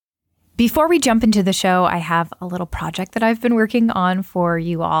Before we jump into the show, I have a little project that I've been working on for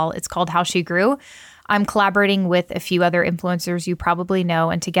you all. It's called How She Grew. I'm collaborating with a few other influencers you probably know,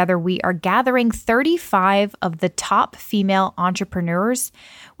 and together we are gathering 35 of the top female entrepreneurs.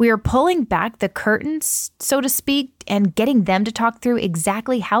 We are pulling back the curtains, so to speak, and getting them to talk through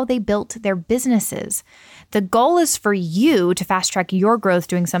exactly how they built their businesses. The goal is for you to fast track your growth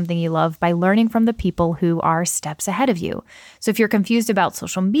doing something you love by learning from the people who are steps ahead of you. So if you're confused about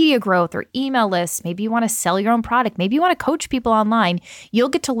social media growth or email lists, maybe you want to sell your own product, maybe you want to coach people online, you'll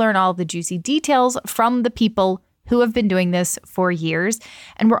get to learn all of the juicy details from the people who have been doing this for years.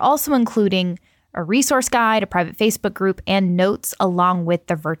 And we're also including a resource guide, a private Facebook group, and notes along with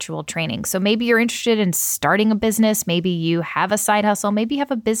the virtual training. So maybe you're interested in starting a business, maybe you have a side hustle, maybe you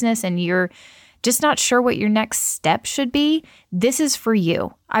have a business and you're just not sure what your next step should be. This is for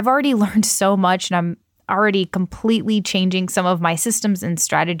you. I've already learned so much and I'm already completely changing some of my systems and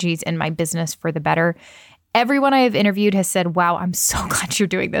strategies in my business for the better. Everyone I have interviewed has said, wow, I'm so glad you're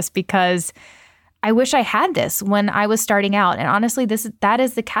doing this because I wish I had this when I was starting out. And honestly, that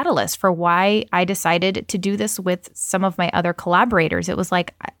is the catalyst for why I decided to do this with some of my other collaborators. It was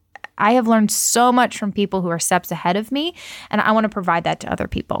like, I have learned so much from people who are steps ahead of me, and I want to provide that to other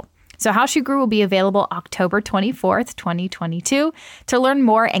people. So How She Grew will be available October 24th, 2022. To learn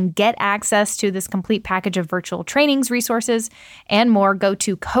more and get access to this complete package of virtual trainings, resources, and more, go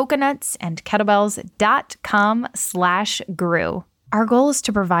to coconutsandkettlebells.com/grew. Our goal is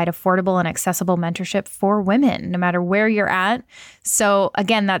to provide affordable and accessible mentorship for women, no matter where you're at. So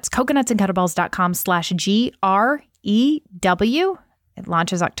again, that's coconutsandkettlebells.com/GREW. It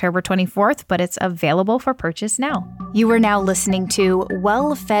launches October 24th, but it's available for purchase now. You are now listening to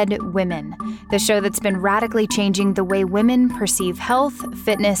Well-Fed Women, the show that's been radically changing the way women perceive health,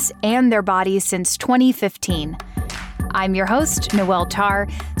 fitness, and their bodies since 2015. I'm your host, Noelle Tarr.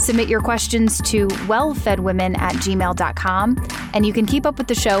 Submit your questions to wellfedwomen@gmail.com, and you can keep up with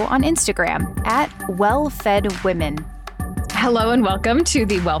the show on Instagram @wellfedwomen. Hello and welcome to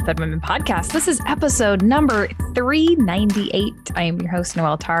the Well-Fed Women podcast. This is episode number 398. I am your host,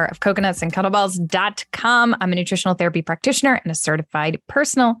 Noelle Tarr of coconutsandkettlebells.com. I'm a nutritional therapy practitioner and a certified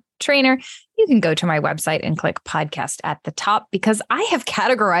personal trainer. You can go to my website and click podcast at the top because I have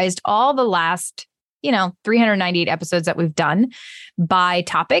categorized all the last 398 episodes that we've done by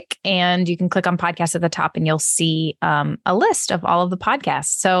topic. And you can click on podcast at the top and you'll see a list of all of the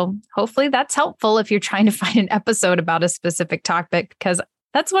podcasts. So hopefully that's helpful if you're trying to find an episode about a specific topic, because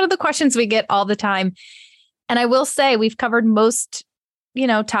that's one of the questions we get all the time. And I will say we've covered most,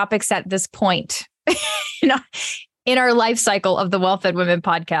 topics at this point, in our life cycle of the Well-Fed Women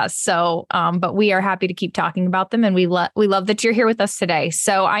podcast. So, but we are happy to keep talking about them. And we love that you're here with us today.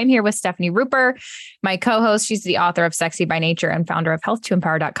 So I'm here with Stephanie Ruper, my co-host. She's the author of Sexy by Nature and founder of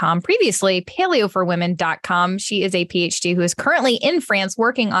health2empower.com. Previously, paleoforwomen.com. She is a PhD who is currently in France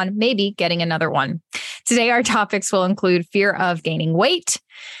working on maybe getting another one. Today, our topics will include fear of gaining weight,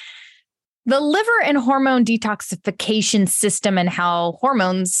 the liver and hormone detoxification system and how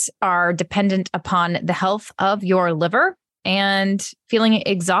hormones are dependent upon the health of your liver, and feeling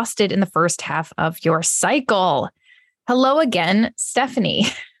exhausted in the first half of your cycle. Hello again, Stephanie.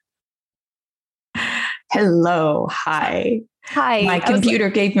 Hello. Hi. Hi. My computer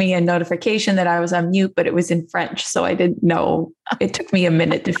gave me a notification that I was on mute, but it was in French, so I didn't know. It took me a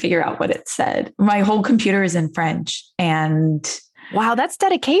minute to figure out what it said. My whole computer is in French, and wow, that's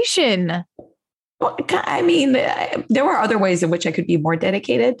dedication. Well, I mean, there were other ways in which I could be more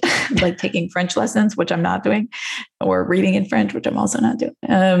dedicated, like taking French lessons, which I'm not doing, or reading in French, which I'm also not doing.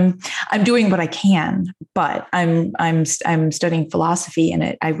 I'm doing what I can, but I'm studying philosophy,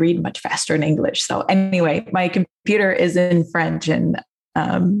 and I read much faster in English. So anyway, my computer is in French, and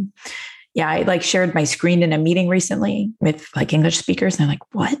I shared my screen in a meeting recently with English speakers, and they're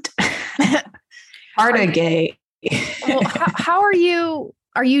like, "What? Hard gay." Well, how are you?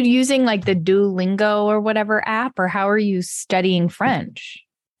 Are you using the Duolingo or whatever app, or how are you studying French?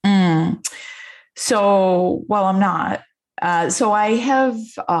 So, I'm not. So I have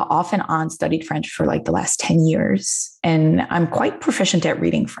off and on studied French for the last 10 years, and I'm quite proficient at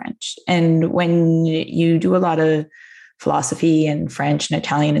reading French. And when you do a lot of philosophy and French and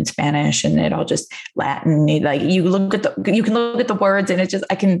Italian and Spanish and it all just Latin, you can look at the words, and it's just,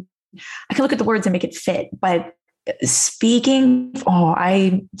 I can look at the words and make it fit, but Speaking,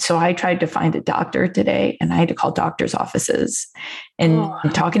 so I tried to find a doctor today and I had to call doctor's offices, and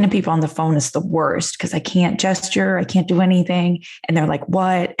talking to people on the phone is the worst because I can't gesture, I can't do anything. And they're like,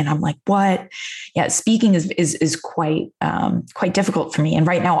 what? And I'm like, what? Yeah. Speaking is quite difficult for me. And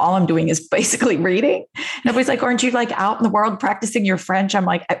right now, all I'm doing is basically reading. Nobody's like, aren't you like out in the world practicing your French? I'm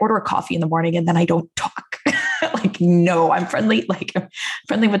like, I order a coffee in the morning and then I don't talk. Like, no, I'm friendly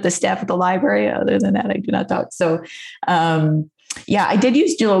with the staff at the library. Other than that, I do not talk. So, yeah, I did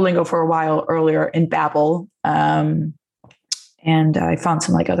use Duolingo for a while earlier in Babbel. And I found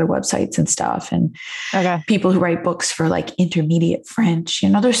some like other websites and stuff, and people who write books for like intermediate French.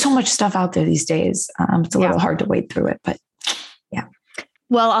 There's so much stuff out there these days. It's a little hard to wade through it, but yeah.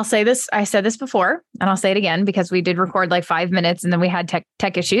 Well, I'll say this. I said this before and I'll say it again because we did record like 5 minutes and then we had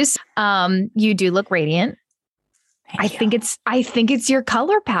tech issues. You do look radiant. I think it's your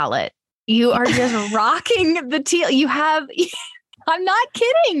color palette. You are just rocking the teal. You have, I'm not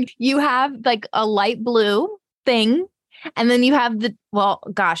kidding. You have like a light blue thing. And then you have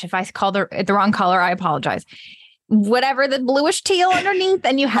if I call the wrong color, I apologize. Whatever, the bluish teal underneath.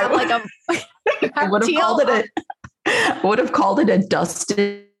 And you have like I would have called it a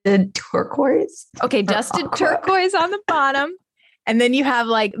dusted turquoise. Okay. Dusted turquoise on the bottom. And then you have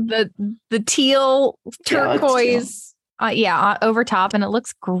like the teal turquoise, over top, and it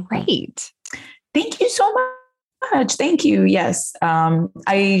looks great. Thank you so much. Thank you. Yes,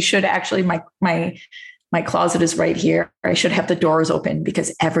 I should actually. My closet is right here. I should have the doors open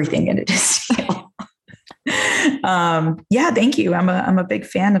because everything in it is teal. Thank you. I'm a big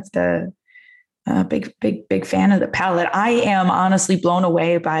fan of the. Big fan of the palette. I am honestly blown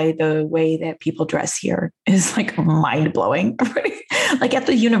away by the way that people dress here. It's like mind blowing. Like at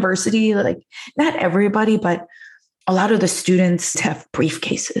the university, like not everybody, but a lot of the students have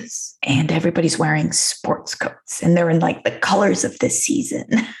briefcases and everybody's wearing sports coats and they're in like the colors of this season.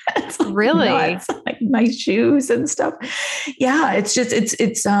 It's like really nuts, like nice shoes and stuff. Yeah. It's just,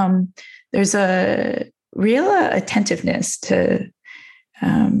 there's a real attentiveness to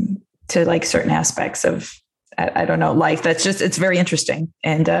like certain aspects of, I don't know, life. That's just, it's very interesting.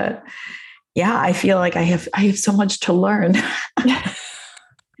 And I feel like I have so much to learn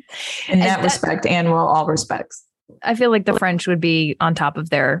in that respect and all respects. I feel like the French would be on top of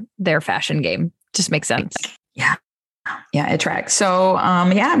their fashion game. Just makes sense. Yeah. Yeah, it tracks. So,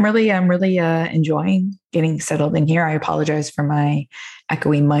 I'm really enjoying getting settled in here. I apologize for my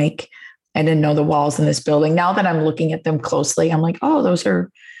echoey mic. I didn't know the walls in this building. Now that I'm looking at them closely, I'm like, oh, those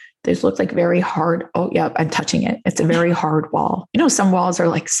look like very hard. Oh yeah, I'm touching it. It's a very hard wall. Some walls are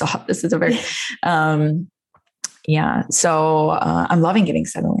like soft. This is a very, So I'm loving getting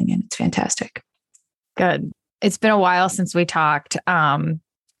settling in. It's fantastic. Good. It's been a while since we talked.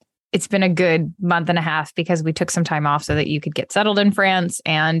 It's been a good month and a half because we took some time off so that you could get settled in France.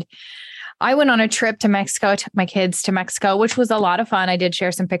 And I went on a trip to Mexico, took my kids to Mexico, which was a lot of fun. I did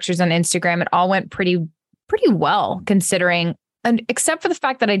share some pictures on Instagram. It all went pretty well considering. And except for the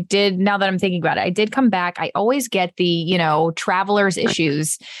fact that now that I'm thinking about it, I did come back. I always get the, traveler's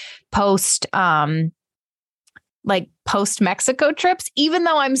issues post Mexico trips, even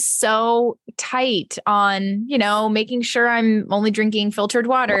though I'm so tight on, making sure I'm only drinking filtered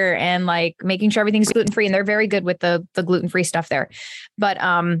water and like making sure everything's gluten-free. And they're very good with the gluten-free stuff there. But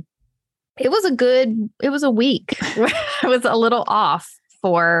it was a week. I was a little off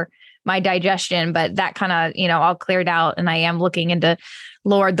for my digestion, but that kind of, all cleared out. And I am looking into,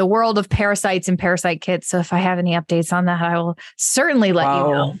 Lord, the world of parasites and parasite kits. So if I have any updates on that, I will certainly let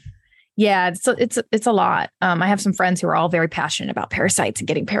you know. Yeah, it's a lot. I have some friends who are all very passionate about parasites and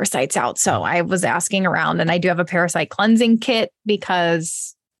getting parasites out. So I was asking around, and I do have a parasite cleansing kit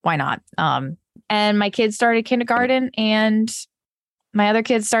because why not? And my kids started kindergarten and my other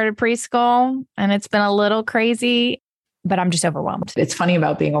kids started preschool, and it's been a little crazy. But I'm just overwhelmed. It's funny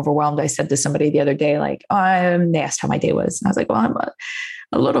about being overwhelmed. I said to somebody the other day, like, they asked how my day was. And I was like, well, I'm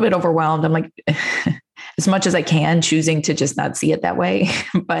a little bit overwhelmed. I'm like, as much as I can, choosing to just not see it that way.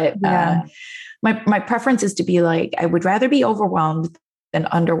 But my preference is to be like, I would rather be overwhelmed than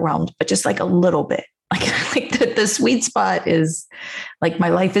underwhelmed, but just like a little bit. Like the sweet spot is like my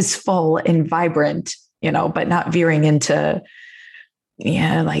life is full and vibrant, but not veering into,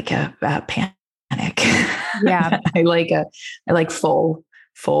 like a panic. Yeah. I like full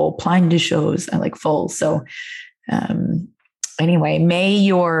plein de choses. I like full. So, anyway, may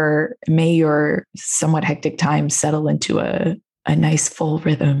your somewhat hectic time settle into a nice full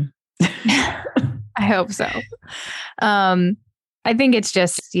rhythm. I hope so. I think it's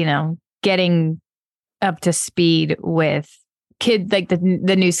just, getting up to speed with kids, like the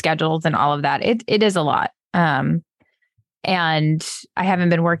new schedules and all of that. It is a lot. And I haven't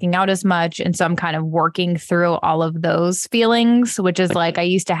been working out as much. And so I'm kind of working through all of those feelings, which is like I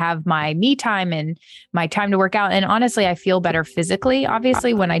used to have my me time and my time to work out. And honestly, I feel better physically,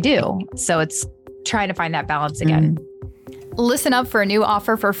 obviously, when I do. So it's trying to find that balance again. Listen up for a new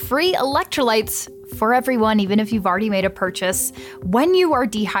offer for free electrolytes for everyone, even if you've already made a purchase. When you are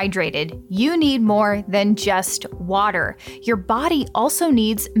dehydrated, you need more than just water. Your body also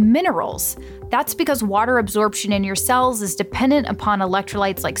needs minerals. That's because water absorption in your cells is dependent upon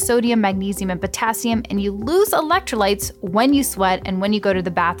electrolytes like sodium, magnesium, and potassium, and you lose electrolytes when you sweat and when you go to the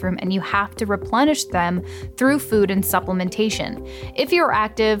bathroom, and you have to replenish them through food and supplementation. If you're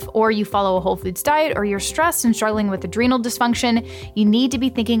active or you follow a whole foods diet or you're stressed and struggling with adrenal dysfunction, you need to be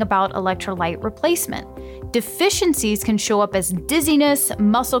thinking about electrolyte replacement. Deficiencies can show up as dizziness,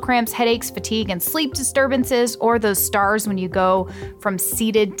 muscle cramps, headaches, fatigue, and sleep disturbances, or those stars when you go from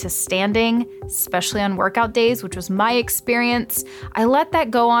seated to standing, especially on workout days, which was my experience. I let that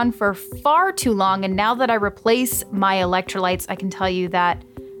go on for far too long, and now that I replace my electrolytes, I can tell you that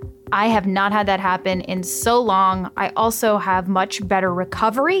I have not had that happen in so long. I also have much better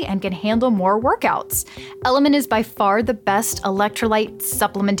recovery and can handle more workouts. Element is by far the best electrolyte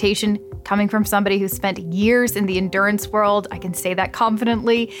supplementation. Coming from somebody who spent years in the endurance world, I can say that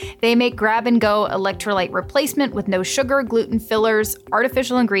confidently. They make grab-and-go electrolyte replacement with no sugar, gluten, fillers,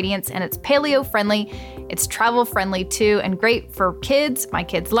 artificial ingredients, and it's paleo-friendly. It's travel-friendly too, and great for kids. My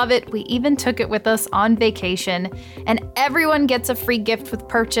kids love it. We even took it with us on vacation. And everyone gets a free gift with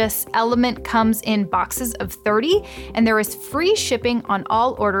purchase. Element comes in boxes of 30, and there is free shipping on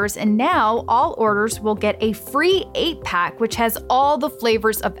all orders. And now all orders will get a free 8-pack, which has all the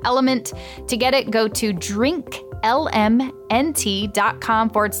flavors of Element. To get it, go to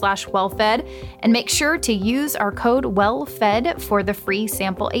drinklmnt.com/wellfed and make sure to use our code WELLFED for the free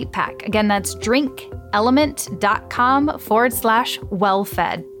sample 8-pack. Again, that's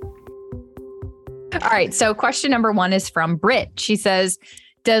drinklmnt.com/wellfed. All right. So question number 1 is from Britt. She says,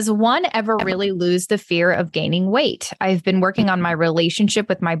 does one ever really lose the fear of gaining weight? I've been working on my relationship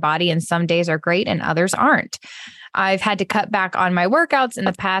with my body, and some days are great and others aren't. I've had to cut back on my workouts in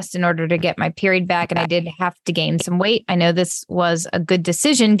the past in order to get my period back, and I did have to gain some weight. I know this was a good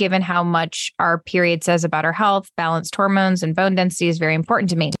decision given how much our period says about our health. Balanced hormones and bone density is very important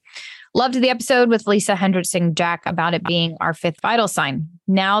to me. Loved the episode with Lisa Hendrickson-Jack about it being our 5th vital sign.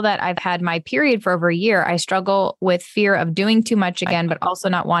 Now that I've had my period for over a year, I struggle with fear of doing too much again, but also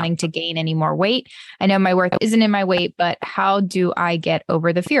not wanting to gain any more weight. I know my worth isn't in my weight, but how do I get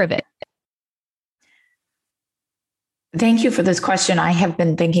over the fear of it? Thank you for this question. I have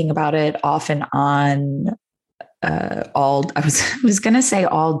been thinking about it off and on I was going to say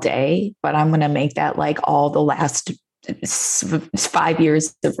all day, but I'm going to make that like all the last 5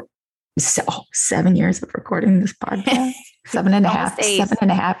 years of 7 years of recording this podcast,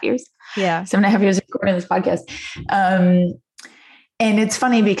 7.5 years. Yeah. 7.5 years of recording this podcast. And it's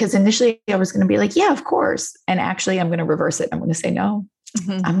funny because initially I was going to be like, yeah, of course. And actually I'm going to reverse it. I'm going to say no.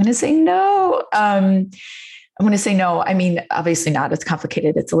 Mm-hmm. I'm going to say no. I'm going to say no. I mean, obviously not. It's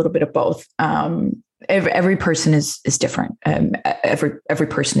complicated. It's a little bit of both. Every person is different. Every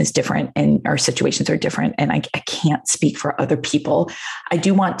person is different, and our situations are different. And I can't speak for other people. I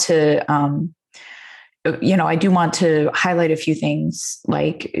do want to, highlight a few things.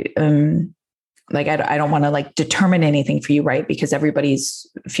 I don't want to like determine anything for you, right? Because everybody's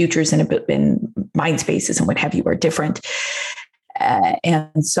futures and mind spaces and what have you are different.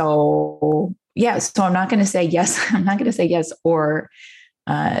 And so, yeah, so I'm not going to say yes. I'm not going to say yes or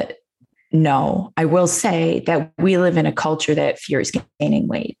no. I will say that we live in a culture that fears gaining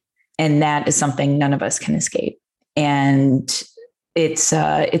weight, and that is something none of us can escape. And it's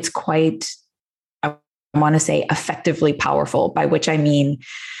quite, I want to say, effectively powerful, by which I mean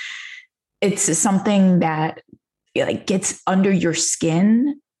it's something that like gets under your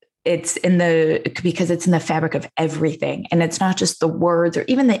skin. Because it's in the fabric of everything. And it's not just the words or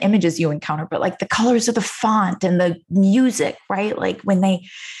even the images you encounter, but like the colors of the font and the music, right? Like when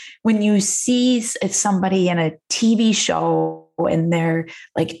you see somebody in a TV show and they're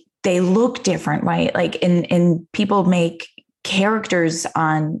like, they look different, right? Like, and people make characters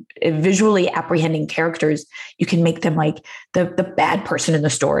on visually apprehending characters. You can make them like the bad person in the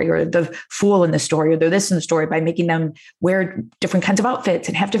story or the fool in the story, or they're this in the story, by making them wear different kinds of outfits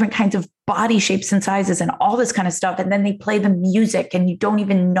and have different kinds of body shapes and sizes and all this kind of stuff. And then they play the music and you don't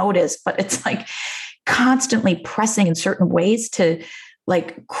even notice, but it's like constantly pressing in certain ways to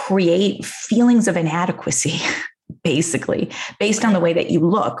like create feelings of inadequacy basically based on the way that you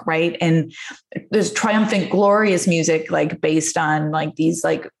look, right? And there's triumphant, glorious music, like based on like these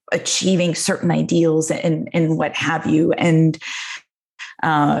like achieving certain ideals and what have you. And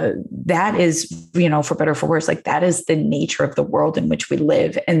that is, you know, for better or for worse, like that is the nature of the world in which we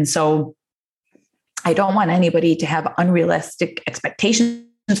live. And so I don't want anybody to have unrealistic expectations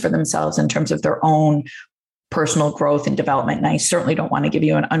for themselves in terms of their own personal growth and development. And I certainly don't want to give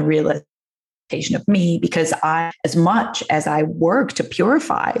you an unrealistic of me, because as much as I work to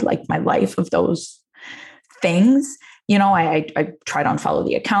purify like my life of those things, you know, I try to unfollow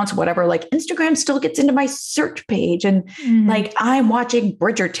the accounts, whatever, like Instagram still gets into my search page. And like, I'm watching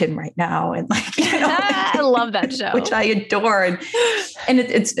Bridgerton right now. And like, you know, I love that show, which I adore. And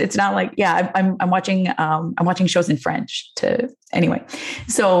it's not like, yeah, I'm watching shows in French anyway.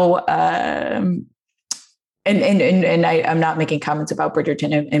 So, and I'm not making comments about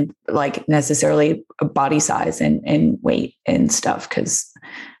Bridgerton and like necessarily body size and weight and stuff, because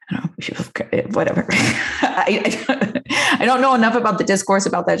I don't know, whatever. I don't know enough about the discourse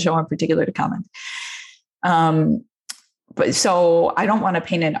about that show in particular to comment. But so I don't want to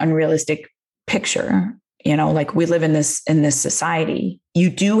paint an unrealistic picture. You know, like we live in this society. You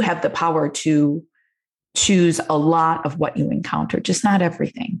do have the power to choose a lot of what you encounter, just not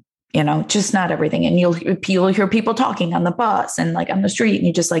everything. You know, just not everything. And you'll hear people talking on the bus and like on the street, and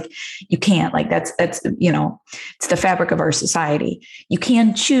you just like, you can't, like, that's, you know, it's the fabric of our society. You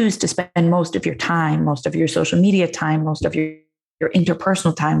can choose to spend most of your time, most of your social media time, most of your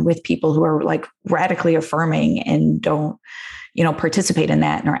interpersonal time with people who are like radically affirming and don't, you know, participate in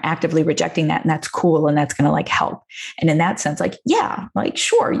that and are actively rejecting that. And that's cool. And that's going to like help. And in that sense, like, yeah, like,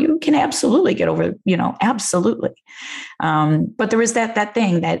 sure, you can absolutely get over, you know, absolutely. But there is that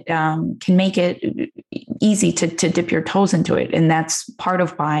thing that can make it easy to dip your toes into it. And that's part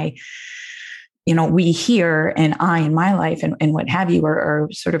of why, you know, we here and I in my life and what have you are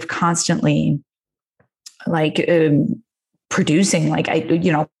sort of constantly like producing, like,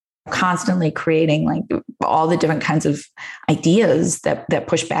 constantly creating like all the different kinds of ideas that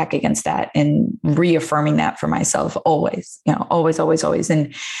push back against that and reaffirming that for myself always, you know, always.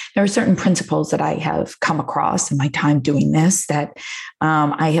 And there are certain principles that I have come across in my time doing this that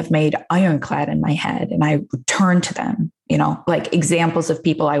I have made ironclad in my head, and I return to them, you know, like examples of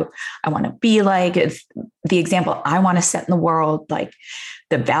people I want to be like, if the example I want to set in the world, like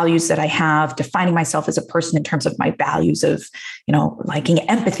the values that I have, defining myself as a person in terms of my values of, you know, liking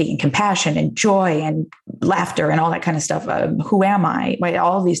empathy and compassion and joy and laughter and all that kind of stuff. Who am I? Right?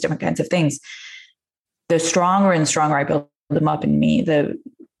 All these different kinds of things. The stronger and stronger I build them up in me, the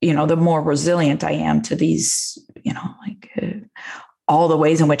more resilient I am to these, you know, like all the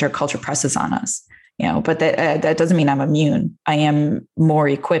ways in which our culture presses on us. You know, but that doesn't mean I'm immune. I am more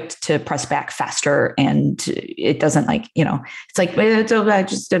equipped to press back faster, and it doesn't, like, you know, it's like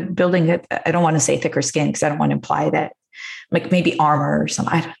just building it. I don't want to say thicker skin because I don't want to imply that, like maybe armor or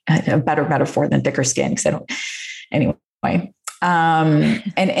something. A better metaphor than thicker skin, because I don't. Anyway,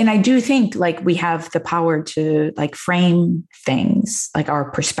 and I do think like we have the power to like frame things, like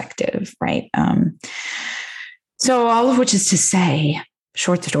our perspective, right? So all of which is to say,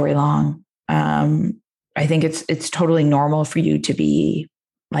 short story long. I think it's totally normal for you to be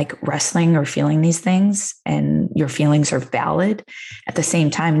like wrestling or feeling these things, and your feelings are valid. At the same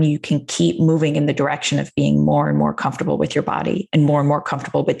time, you can keep moving in the direction of being more and more comfortable with your body and more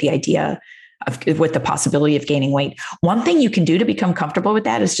comfortable with the idea with the possibility of gaining weight. One thing you can do to become comfortable with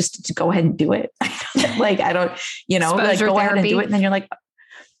that is just to go ahead and do it. Like, I don't, you know, like go ahead and do it. And then you're like,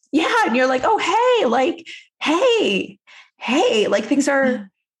 yeah. And you're like, oh, hey, like things are,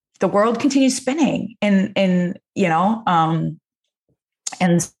 the world continues spinning, and you know,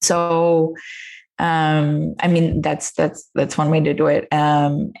 and so, I mean, that's one way to do it.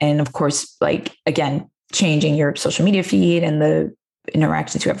 And of course, like, again, changing your social media feed and the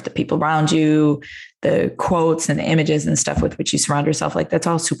interactions you have with the people around you, the quotes and the images and stuff with which you surround yourself, like that's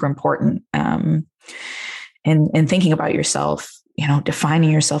all super important. And thinking about yourself, you know, defining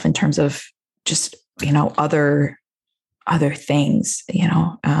yourself in terms of just, you know, other things, you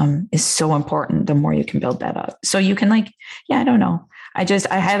know, is so important. The more you can build that up. So you can, like, yeah, I don't know. I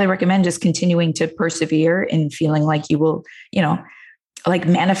highly recommend just continuing to persevere and feeling like you will, you know, like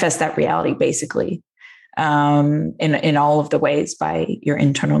manifest that reality basically, in all of the ways by your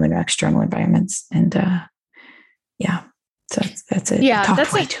internal and external environments. And, yeah, so that's it. Yeah. I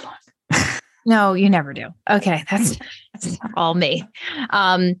talked way too long. No, you never do. Okay. That's all me.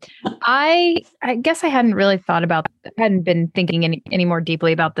 I guess I hadn't really thought about, hadn't been thinking any more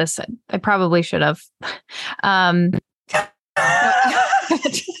deeply about this. I probably should have.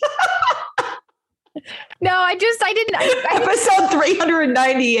 No, I didn't. Episode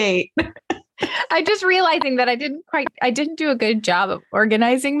 398. I just realizing that I didn't do a good job of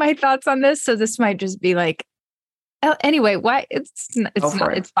organizing my thoughts on this. So this might just be like, oh, anyway, why it's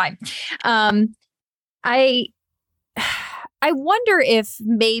fine. I wonder if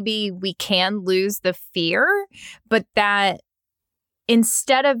maybe we can lose the fear, but that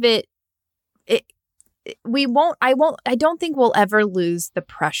instead of it I don't think we'll ever lose the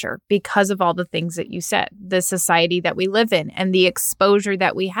pressure because of all the things that you said, the society that we live in and the exposure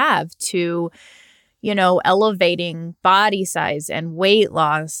that we have to, elevating body size and weight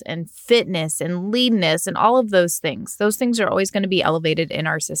loss and fitness and leanness and all of those things. Those things are always going to be elevated in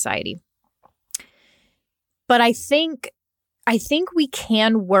our society. But I think we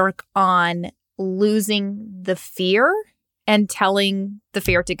can work on losing the fear and telling the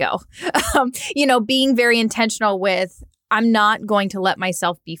fear to go. Being very intentional with, I'm not going to let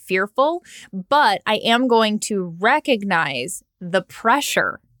myself be fearful, but I am going to recognize the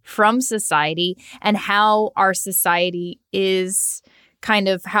pressure from society and how our society is kind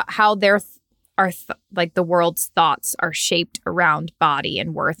of how the world's thoughts are shaped around body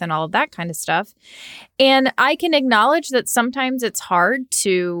and worth and all of that kind of stuff. And I can acknowledge that sometimes it's hard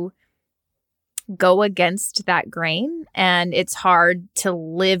to go against that grain, and it's hard to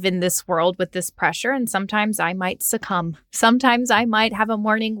live in this world with this pressure. And sometimes I might succumb. Sometimes I might have a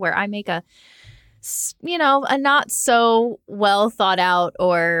morning where I make a not so well thought out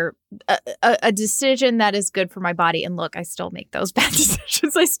or a decision that is good for my body. And look, I still make those bad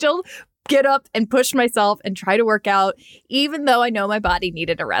decisions. I still get up and push myself and try to work out, even though I know my body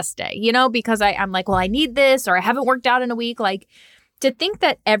needed a rest day, because I'm like, well, I need this, or I haven't worked out in a week. Like, to think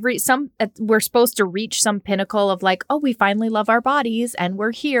that we're supposed to reach some pinnacle of like, oh, we finally love our bodies and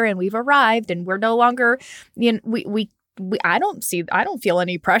we're here and we've arrived and we're no longer, I don't feel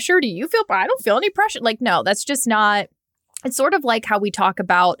any pressure. Do you feel? I don't feel any pressure. Like, no, that's just not. It's sort of like how we talk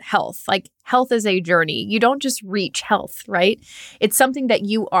about health. Like, health is a journey. You don't just reach health, right? It's something that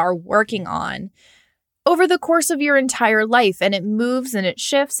you are working on over the course of your entire life, and it moves and it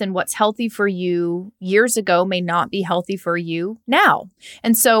shifts, and what's healthy for you years ago may not be healthy for you now.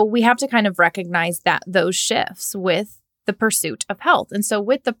 And so we have to kind of recognize that those shifts with the pursuit of health. And so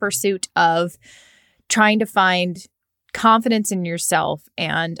with the pursuit of trying to find confidence in yourself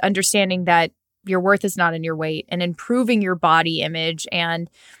and understanding that your worth is not in your weight and improving your body image and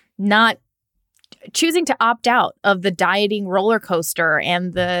not choosing to opt out of the dieting roller coaster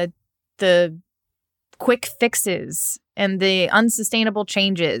and the quick fixes and the unsustainable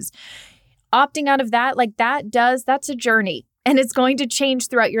changes, opting out of that, that's a journey, and it's going to change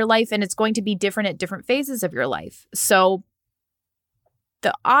throughout your life, and it's going to be different at different phases of your life. So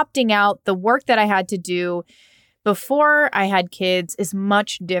the opting out, the work that I had to do before I had kids is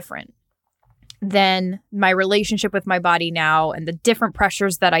much different than my relationship with my body now, and the different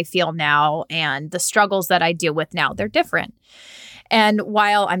pressures that I feel now and the struggles that I deal with now. They're different. And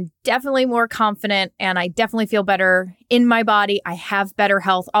while I'm definitely more confident and I definitely feel better in my body, I have better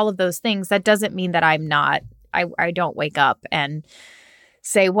health, all of those things, that doesn't mean that I don't wake up and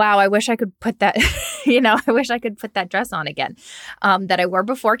say, wow, I wish I could put that, I wish I could put that dress on again that I wore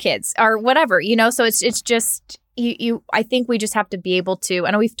before kids or whatever, So it's just, I think we just have to be able to,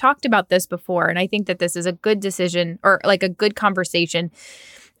 and we've talked about this before, and I think that this is a good decision, or like a good conversation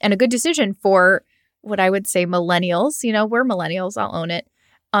and a good decision for what I would say millennials. We're millennials. I'll own it.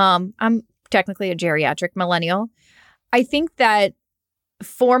 I'm technically a geriatric millennial. I think that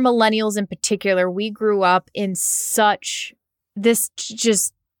for millennials in particular, we grew up in such this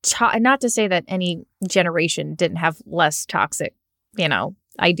just, not to say that any generation didn't have less toxic,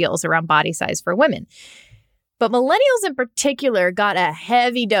 ideals around body size for women. But millennials in particular got a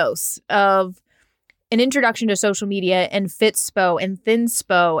heavy dose of an introduction to social media and Fitspo and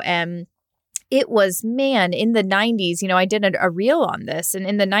Thinspo, and it was, in the 90s, I did a reel on this. And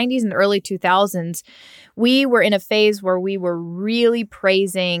in the 90s and the early 2000s, we were in a phase where we were really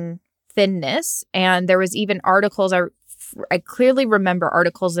praising thinness. And there was even articles, I clearly remember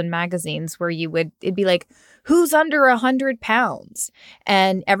articles in magazines where it'd be like, who's under 100 pounds?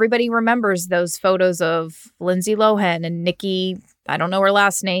 And everybody remembers those photos of Lindsay Lohan and Nikki, I don't know her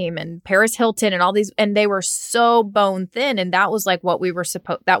last name, and Paris Hilton and all these, and they were so bone thin. And that was like what we were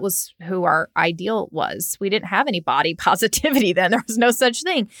that was who our ideal was. We didn't have any body positivity then. There was no such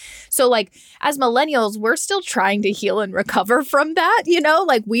thing. So like as millennials, we're still trying to heal and recover from that,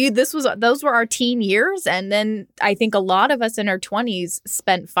 those were our teen years. And then I think a lot of us in our 20s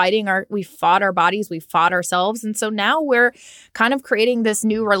spent we fought our bodies, we fought ourselves. And so now we're kind of creating this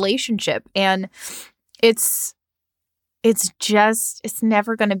new relationship, and it's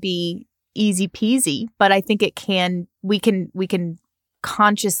never going to be easy peasy, but I think we can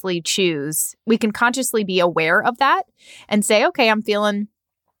consciously choose. We can consciously be aware of that and say, okay, I'm feeling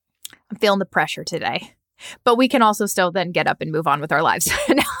the pressure today. But we can also still then get up and move on with our lives.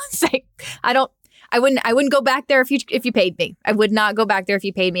 And say, I wouldn't go back there if you paid me. I would not go back there if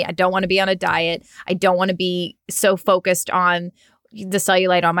you paid me. I don't want to be on a diet. I don't want to be so focused on the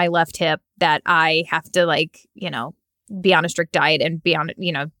cellulite on my left hip that I have to be on a strict diet and be on,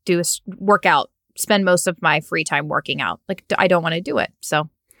 do a workout, spend most of my free time working out. I don't want to do it. So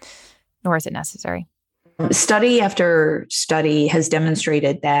nor is it necessary. Study after study has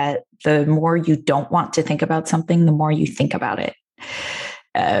demonstrated that the more you don't want to think about something, the more you think about it.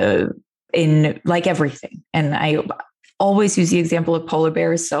 In like everything. And I always use the example of polar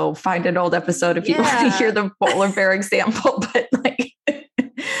bears. So find an old episode if you want to hear the polar bear example.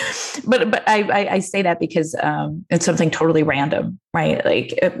 But I say that because it's something totally random, right?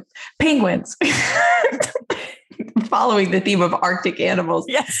 Like penguins. Following the theme of Arctic animals.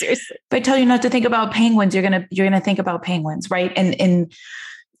 Yeah, seriously. If I tell you not to think about penguins, you're gonna think about penguins, right?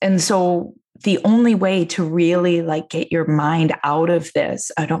 And so the only way to really get your mind out of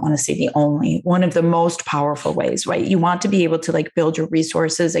this, I don't want to say the only, one of the most powerful ways, right? You want to be able to build your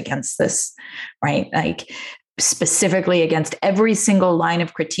resources against this, right? Specifically against every single line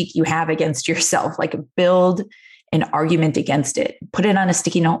of critique you have against yourself, build an argument against it, put it on a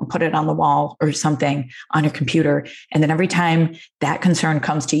sticky note and put it on the wall or something on your computer. And then every time that concern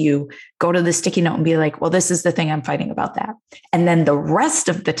comes to you, go to the sticky note and be like, well, this is the thing I'm fighting about that. And then the rest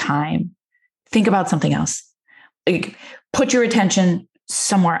of the time, think about something else. Put your attention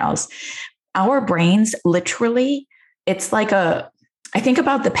somewhere else. Our brains, literally, it's I think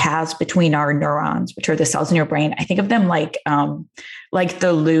about the paths between our neurons, which are the cells in your brain. I think of them like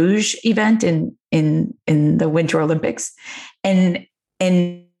the luge event in the Winter Olympics, and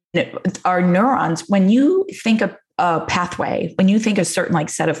our neurons. When you think of a pathway, when you think a certain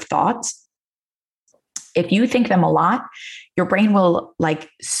set of thoughts, if you think them a lot, your brain will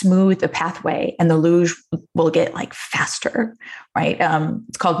smooth the pathway, and the luge will get faster, right?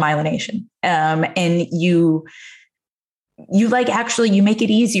 It's called myelination, and you actually you make it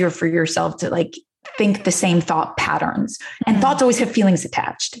easier for yourself to think the same thought patterns. And thoughts always have feelings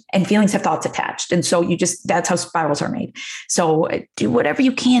attached, and feelings have thoughts attached. And so that's how spirals are made. So do whatever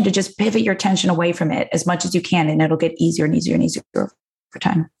you can to just pivot your attention away from it as much as you can, and it'll get easier and easier and easier over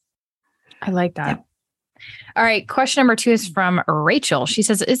time. I like that. Yeah. All right. Question number 2 is from Rachel. She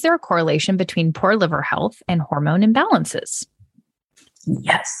says, is there a correlation between poor liver health and hormone imbalances?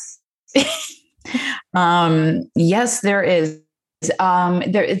 Yes. Yes, there is.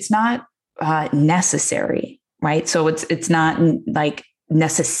 It's not necessary, right? So it's not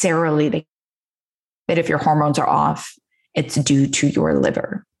necessarily that if your hormones are off, it's due to your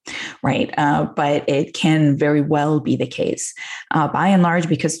liver, right? But it can very well be the case, by and large,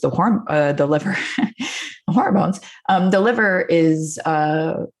 because the liver hormones, the liver is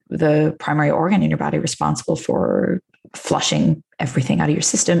the primary organ in your body responsible for flushing everything out of your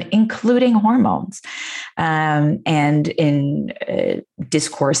system, including hormones. And in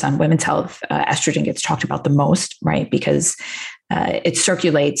discourse on women's health, estrogen gets talked about the most, right? Because it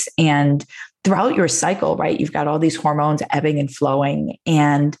circulates, and throughout your cycle, right, you've got all these hormones ebbing and flowing.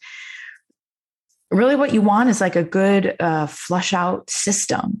 And really what you want is a good flush out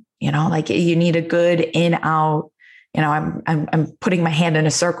system, you need a good in out. I'm putting my hand in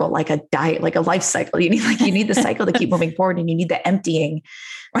a circle, like a diet, like a life cycle. You need the cycle to keep moving forward, and you need the emptying,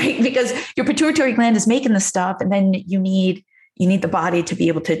 right? Because your pituitary gland is making the stuff, and then you need the body to be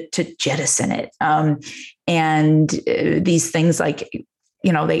able to jettison it. And these things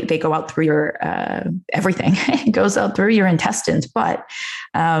they go out through your everything. It goes out through your intestines, but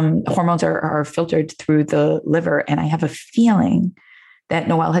hormones are filtered through the liver. And I have a feeling that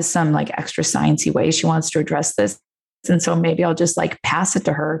Noelle has some extra sciencey way she wants to address this. And so maybe I'll just pass it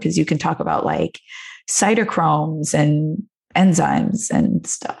to her, because you can talk about cytochromes and enzymes and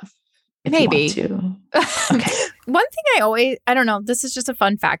stuff. Maybe. Okay. One thing I don't know, this is just a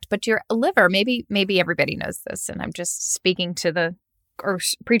fun fact, but your liver, maybe everybody knows this, and I'm just speaking to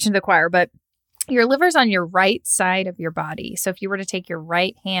preaching to the choir, but your liver's on your right side of your body. So if you were to take your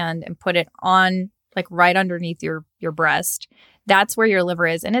right hand and put it on right underneath your breast, that's where your liver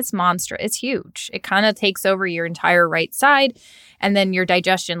is. And it's monstrous. It's huge. It kind of takes over your entire right side. And then your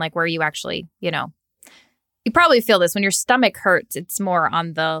digestion, where you actually, you probably feel this when your stomach hurts, it's more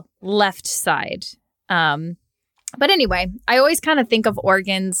on the left side. But anyway, I always kind of think of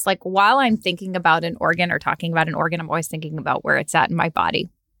organs, while I'm thinking about an organ or talking about an organ, I'm always thinking about where it's at in my body.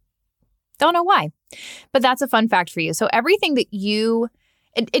 Don't know why, but that's a fun fact for you. So everything that you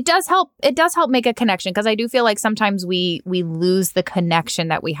It does help. It does help make a connection, because I do feel like sometimes we lose the connection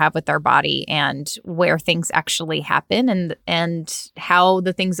that we have with our body and where things actually happen, and how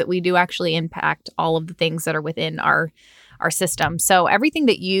the things that we do actually impact all of the things that are within our system. So everything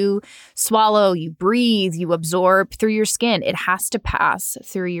that you swallow, you breathe, you absorb through your skin, it has to pass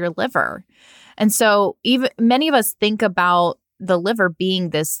through your liver. And so even many of us think about the liver being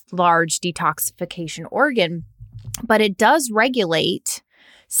this large detoxification organ, but it does regulate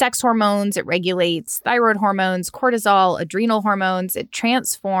sex hormones, it regulates thyroid hormones, cortisol, adrenal hormones. It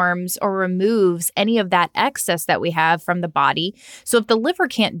transforms or removes any of that excess that we have from the body. So if the liver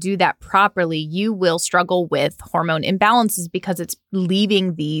can't do that properly, you will struggle with hormone imbalances, because it's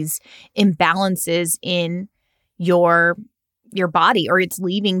leaving these imbalances in your body, or it's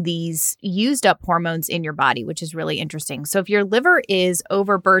leaving these used up hormones in your body, which is really interesting. So if your liver is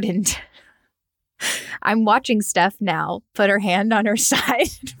overburdened, I'm watching Steph now put her hand on her side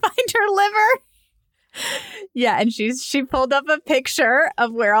to find her liver. Yeah, and she pulled up a picture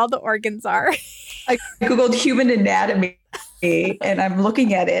of where all the organs are. I Googled human anatomy and I'm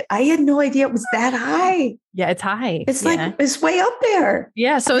looking at it. I had no idea it was that high. Yeah, it's high. It's like, it's way up there.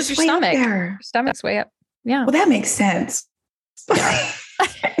 Yeah, so it's your stomach. Your stomach's way up. Yeah. Well, that makes sense.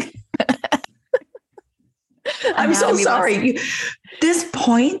 I'm so sorry. This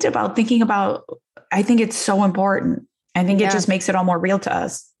point about thinking about, I think it's so important. I think it just makes it all more real to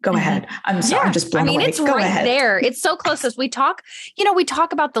us. Go ahead. I'm sorry. I'm just blown away. It's right there. It's so close. As we talk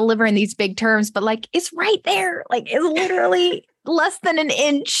about the liver in these big terms, but like, it's right there. Like, it's literally less than an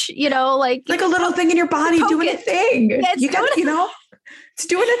inch, like a little thing in your body doing a thing. Yeah, it's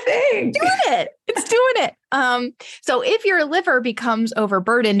doing a thing. It's doing it. So if your liver becomes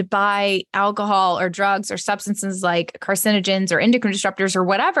overburdened by alcohol or drugs or substances like carcinogens or endocrine disruptors or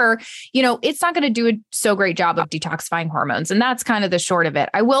whatever, it's not going to do a so great job of detoxifying hormones. And that's kind of the short of it.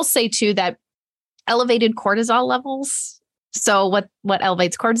 I will say too that elevated cortisol levels. So what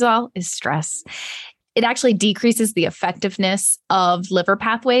elevates cortisol is stress. It actually decreases the effectiveness of liver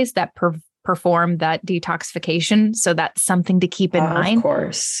pathways that perform that detoxification. So that's something to keep in mind. Of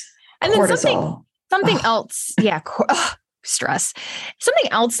course. And then something else. Yeah. Stress.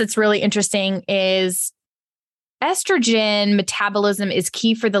 Something else that's really interesting is estrogen metabolism is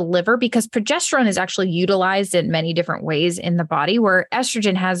key for the liver, because progesterone is actually utilized in many different ways in the body, where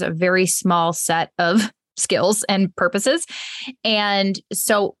estrogen has a very small set of skills and purposes. And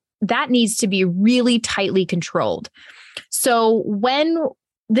so that needs to be really tightly controlled. So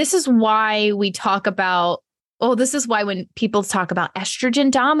this is why we talk about, this is why when people talk about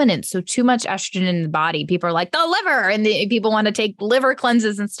estrogen dominance, so too much estrogen in the body, people are like, the liver, and people want to take liver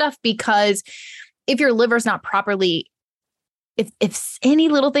cleanses and stuff, because if your liver's not properly, if any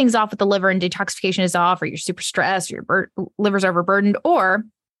little thing's off with the liver and detoxification is off, or you're super stressed, or your liver's overburdened, or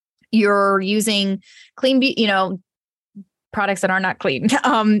you're using clean, products that are not clean,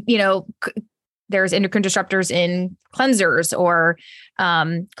 there's endocrine disruptors in cleansers or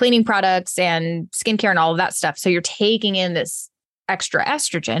cleaning products and skincare and all of that stuff. So you're taking in this extra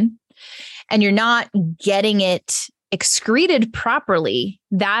estrogen and you're not getting it excreted properly.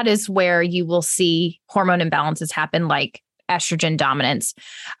 That is where you will see hormone imbalances happen, like estrogen dominance.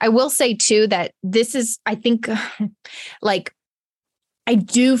 I will say too that this is, I think, I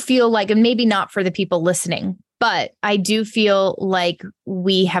do feel like, and maybe not for the people listening, but I do feel like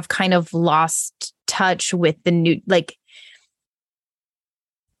we have kind of lost touch with the new, I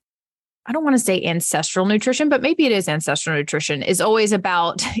don't want to say ancestral nutrition, but maybe it is ancestral nutrition, is always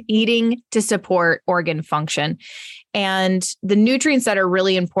about eating to support organ function. And the nutrients that are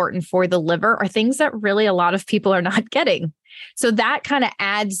really important for the liver are things that really a lot of people are not getting. So that kind of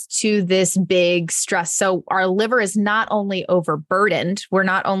adds to this big stress. So our liver is not only overburdened, we're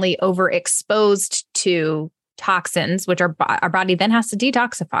not only overexposed to toxins, which our body then has to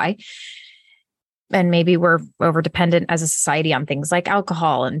detoxify. And maybe we're over dependent as a society on things like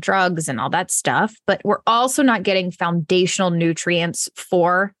alcohol and drugs and all that stuff, but we're also not getting foundational nutrients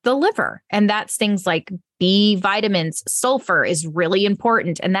for the liver. And that's things like B vitamins. Sulfur is really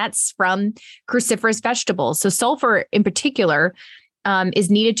important, and that's from cruciferous vegetables. So sulfur in particular is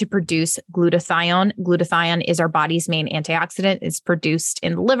needed to produce glutathione. Glutathione is our body's main antioxidant. It's produced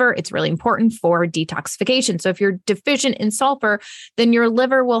in the liver. It's really important for detoxification. So if you're deficient in sulfur, then your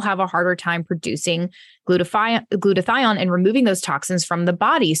liver will have a harder time producing glutathione and removing those toxins from the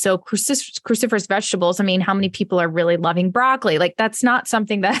body. So cruciferous vegetables, I mean, how many people are really loving broccoli? Like, that's not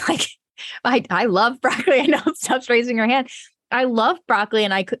something that I love broccoli. I know Steph's raising her hand. I love broccoli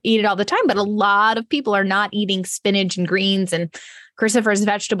and I could eat it all the time, but a lot of people are not eating spinach and greens and cruciferous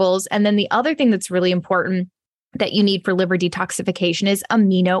vegetables. And then the other thing that's really important that you need for liver detoxification is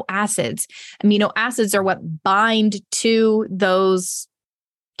amino acids. Amino acids are what bind to those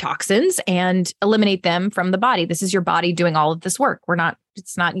toxins and eliminate them from the body. This is your body doing all of this work.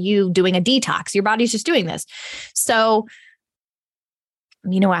 It's not you doing a detox. Your body's just doing this. So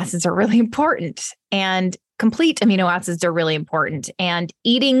amino acids are really important, and complete amino acids are really important. And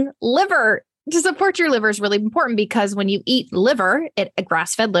eating liver to support your liver is really important, because when you eat liver, a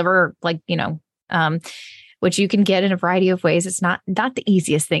grass-fed liver, which you can get in a variety of ways. It's not the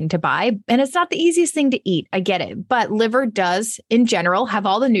easiest thing to buy, and it's not the easiest thing to eat. I get it. But liver does, in general, have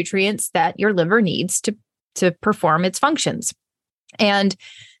all the nutrients that your liver needs to perform its functions. And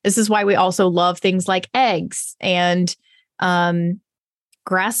this is why we also love things like eggs and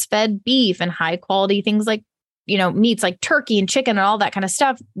grass-fed beef and high quality things like, meats like turkey and chicken and all that kind of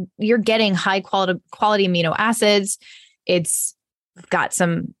stuff. You're getting high quality amino acids. It's got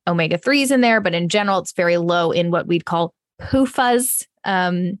some omega-3s in there, but in general, it's very low in what we'd call PUFAs,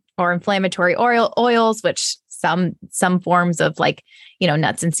 or inflammatory oils, which some forms of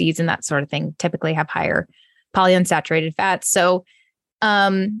nuts and seeds and that sort of thing typically have higher polyunsaturated fats. So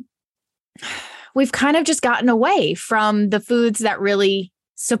we've kind of just gotten away from the foods that really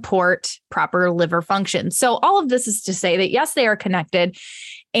support proper liver function. So all of this is to say that, yes, they are connected.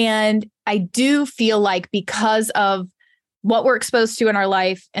 And I do feel like, because of what we're exposed to in our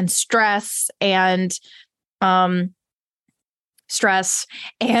life and stress and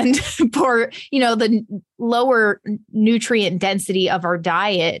for, the lower nutrient density of our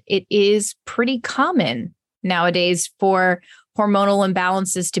diet, it is pretty common nowadays for hormonal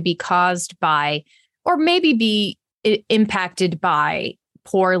imbalances to be caused by, or maybe be impacted by,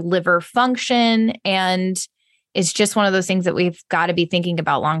 poor liver function. And it's just one of those things that we've got to be thinking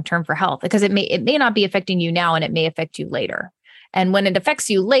about long-term for health, because it may not be affecting you now, and it may affect you later. And when it affects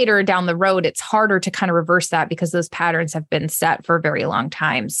you later down the road, it's harder to kind of reverse that, because those patterns have been set for a very long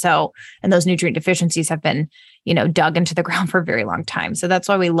time. So, and those nutrient deficiencies have been, dug into the ground for a very long time. So that's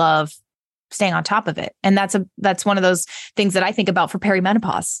why we love staying on top of it. And that's one of those things that I think about for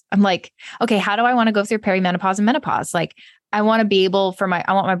perimenopause. I'm like, okay, how do I want to go through perimenopause and menopause? Like, I want to be able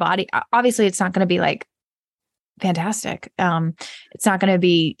I want my body, obviously it's not going to be like fantastic. It's not going to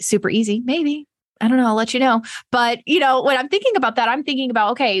be super easy. Maybe, I don't know. I'll let you know. But, when I'm thinking about that, I'm thinking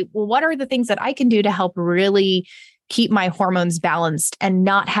about, okay, well, what are the things that I can do to help really keep my hormones balanced and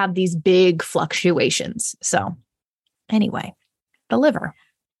not have these big fluctuations? So anyway, the liver.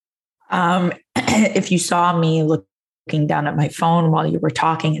 If you saw me looking down at my phone while you were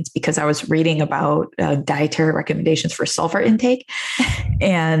talking, it's because I was reading about dietary recommendations for sulfur intake.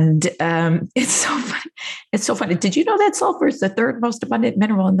 And it's so funny. It's so funny. Did you know that sulfur is the third most abundant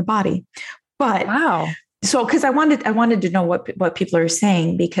mineral in the body? But wow. So, because I wanted to know what people are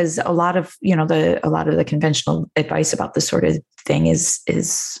saying, because a lot of the conventional advice about this sort of thing is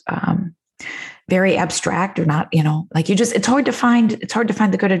very abstract, or not, it's hard to find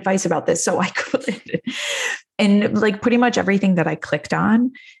the good advice about this. So I could, and pretty much everything that I clicked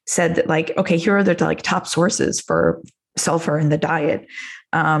on said that okay, here are the top sources for sulfur in the diet: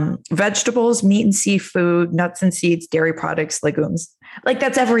 vegetables, meat and seafood, nuts and seeds, dairy products, legumes.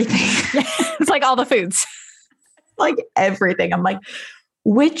 That's everything. It's all the foods, everything. I'm like,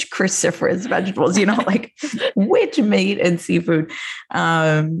 which cruciferous vegetables, which meat and seafood.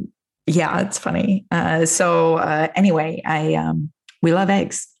 Yeah, it's funny. Anyway, we love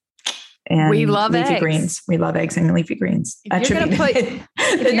eggs. And we love leafy eggs. Greens. We love eggs and leafy greens. That should be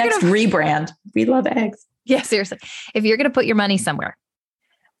the next rebrand. We love eggs. Yeah, seriously. If you're going to put your money somewhere,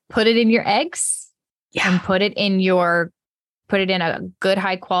 put it in your eggs. Yeah. And put it in a good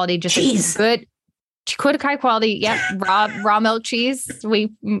high quality, just cheese. Good high quality. Yep. raw milk cheese.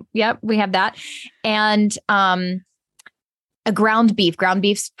 We have that. And, a ground beef. Ground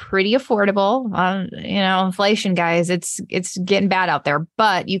beef's pretty affordable. Inflation, guys, it's getting bad out there,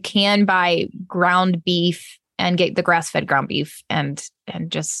 but you can buy ground beef and get the grass-fed ground beef and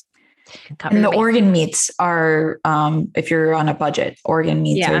just cover. And the organ meats are, if you're on a budget, organ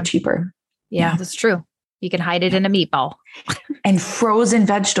meats are cheaper. Yeah, that's true. You can hide it in a meatball. And frozen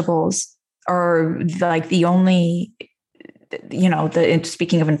vegetables are the only,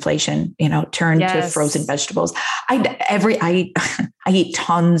 speaking of inflation, turn to frozen vegetables. I eat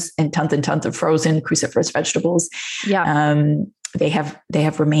tons and tons and tons of frozen cruciferous vegetables. Yeah. They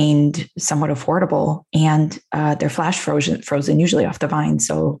have remained somewhat affordable, and they're flash frozen usually off the vine.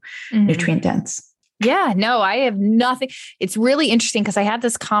 So nutrient dense. Yeah, no, I have nothing. It's really interesting because I had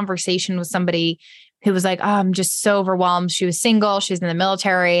this conversation with somebody who was like, oh, I'm just so overwhelmed. She was single. She's in the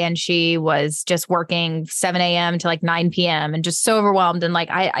military and she was just working 7 a.m. to like 9 p.m. and just so overwhelmed. And like,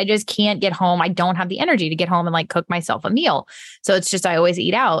 I just can't get home. I don't have the energy to get home and like cook myself a meal. So it's just, I always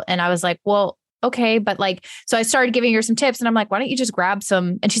eat out. And I was like, well, okay. But like, so I started giving her some tips and I'm like, why don't you just grab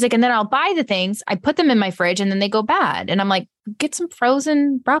some? And she's like, and then I'll buy the things. I put them in my fridge and then they go bad. And I'm like, get some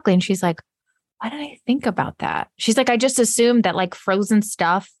frozen broccoli. And she's like, why did I think about that? She's like, I just assumed that like frozen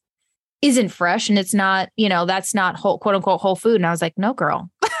stuff isn't fresh and it's not, that's not whole, quote unquote, whole food. And I was like, no, girl,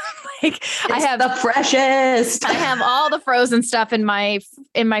 like I have the freshest. I have all the frozen stuff in my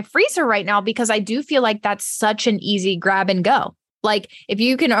freezer right now because I do feel like that's such an easy grab and go. Like if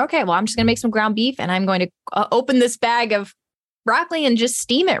you can, okay, well, I'm just going to make some ground beef and I'm going to open this bag of broccoli and just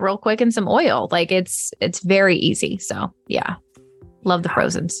steam it real quick in some oil. Like it's very easy. So yeah, love the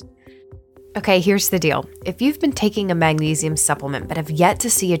frozens. Okay, here's the deal. If you've been taking a magnesium supplement but have yet to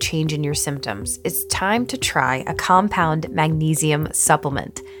see a change in your symptoms, it's time to try a compound magnesium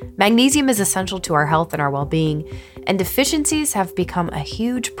supplement. Magnesium is essential to our health and our well-being, and deficiencies have become a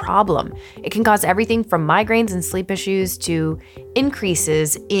huge problem. It can cause everything from migraines and sleep issues to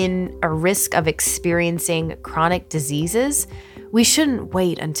increases in a risk of experiencing chronic diseases. We shouldn't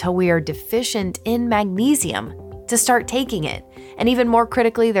wait until we are deficient in magnesium to start taking it. And even more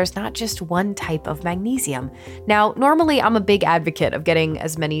critically, there's not just one type of magnesium. Now, normally I'm a big advocate of getting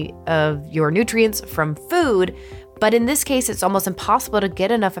as many of your nutrients from food, but in this case, it's almost impossible to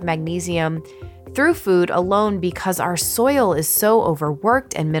get enough of magnesium through food alone because our soil is so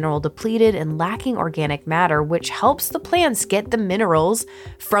overworked and mineral depleted and lacking organic matter, which helps the plants get the minerals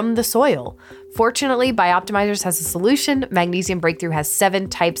from the soil. Fortunately, Bioptimizers has a solution. Magnesium Breakthrough has 7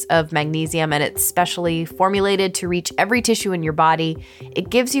 types of magnesium, and it's specially formulated to reach every tissue in your body. It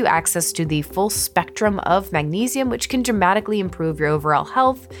gives you access to the full spectrum of magnesium, which can dramatically improve your overall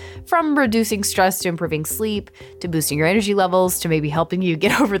health, from reducing stress to improving sleep, to boosting your energy levels, to maybe helping you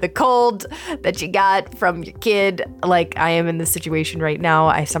get over the cold that you got from your kid. Like I am in this situation right now.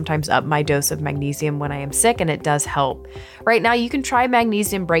 I sometimes up my dose of magnesium when I am sick, and it does help. Right now, you can try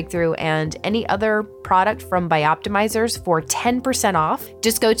Magnesium Breakthrough and any other product from Bioptimizers for 10% off.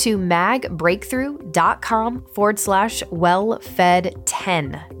 Just go to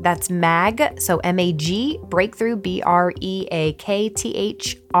magbreakthrough.com/wellfed10. That's mag, so M-A-G, breakthrough,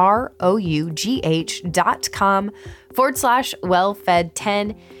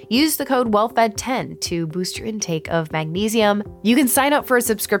 breakthrough.com/wellfed10. Use the code wellfed10 to boost your intake of magnesium. You can sign up for a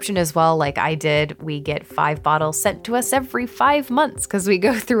subscription as well, like I did. We get 5 bottles sent to us every 5 months because we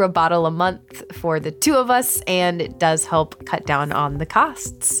go through a bottle a month for the 2 of us, and it does help cut down on the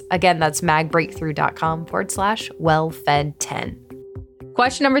costs. Again, that's magbreakthrough.com/wellfed10.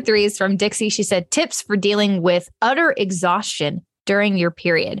 Question number 3 is from Dixie. She said, tips for dealing with utter exhaustion during your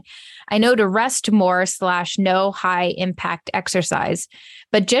period. I know to rest more / no high impact exercise,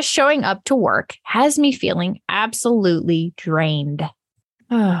 but just showing up to work has me feeling absolutely drained.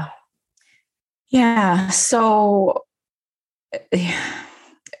 Yeah. So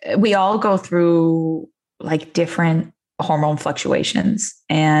we all go through like different hormone fluctuations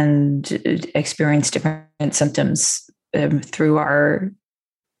and experience different symptoms through our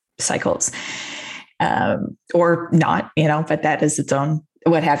cycles, or not, but that is its own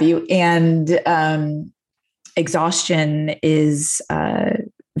what have you. And exhaustion is,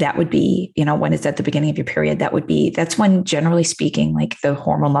 that would be, when it's at the beginning of your period, that's when, generally speaking, like the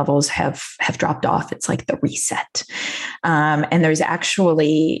hormone levels have dropped off. It's like the reset. And there's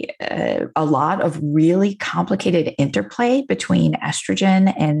actually a lot of really complicated interplay between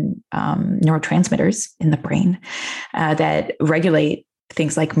estrogen and neurotransmitters in the brain that regulate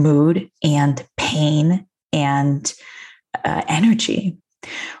things like mood and pain and energy.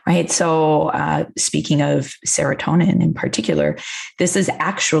 Right. So speaking of serotonin in particular, this is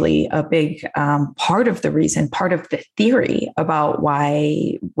actually a big part of the reason, part of the theory about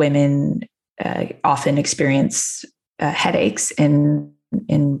why women often experience headaches in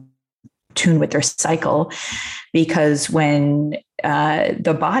tune with their cycle, because when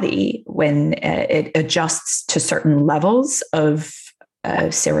the body, when it adjusts to certain levels of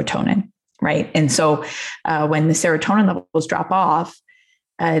serotonin, right? And so when the serotonin levels drop off,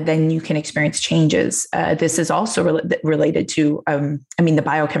 then you can experience changes. This is also related to, the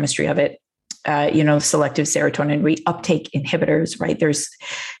biochemistry of it. Selective serotonin reuptake inhibitors, right? There's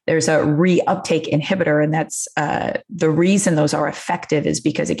a reuptake inhibitor, and that's the reason those are effective is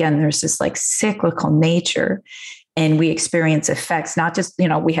because, again, there's this like cyclical nature, and we experience effects. Not just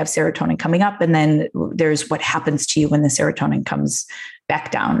we have serotonin coming up, and then there's what happens to you when the serotonin comes back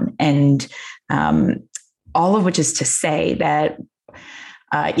down, and all of which is to say that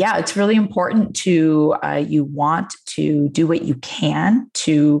yeah, it's really important to, you want to do what you can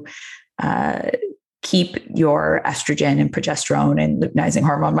to keep your estrogen and progesterone and luteinizing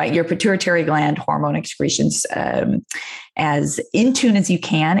hormone, right? Your pituitary gland hormone excretions as in tune as you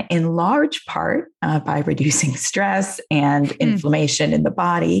can, in large part by reducing stress and inflammation in the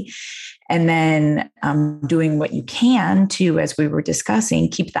body. And then doing what you can to, as we were discussing,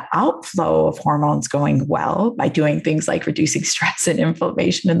 keep the outflow of hormones going well by doing things like reducing stress and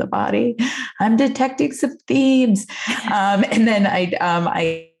inflammation in the body. I'm detecting some themes. And then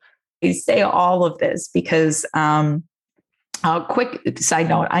I say all of this because a quick side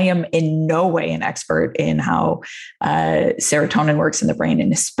note, I am in no way an expert in how serotonin works in the brain,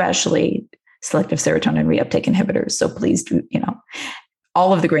 and especially selective serotonin reuptake inhibitors. So please do,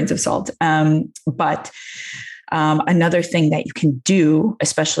 all of the grains of salt. But another thing that you can do,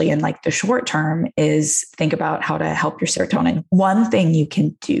 especially in like the short term, is think about how to help your serotonin. One thing you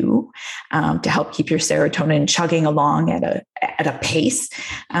can do to help keep your serotonin chugging along at a pace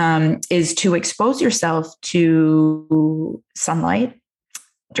is to expose yourself to sunlight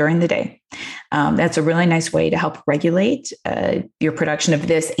during the day. That's a really nice way to help regulate your production of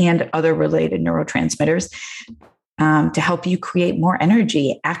this and other related neurotransmitters to help you create more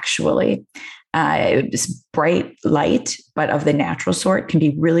energy, actually. This bright light, but of the natural sort, can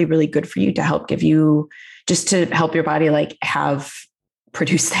be really, really good for you to help give you, just to help your body like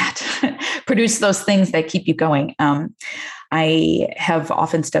produce those things that keep you going. I have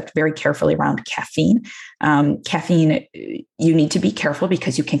often stepped very carefully around caffeine. Caffeine, you need to be careful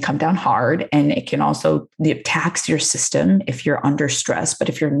because you can come down hard, and it can also tax your system if you're under stress. But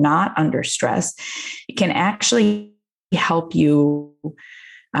if you're not under stress, it can actually help you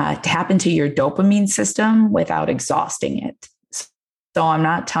tap into your dopamine system without exhausting it. So I'm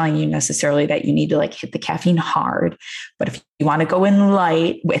not telling you necessarily that you need to like hit the caffeine hard, but if you want to go in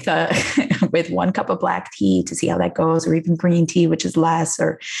light with with 1 cup of black tea to see how that goes, or even green tea, which is less,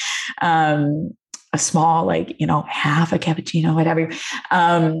 or a small, like, half a cappuccino, whatever,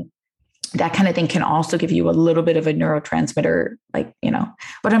 that kind of thing can also give you a little bit of a neurotransmitter, but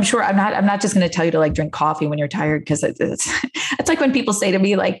I'm sure I'm not just going to tell you to like drink coffee when you're tired, because it's like when people say to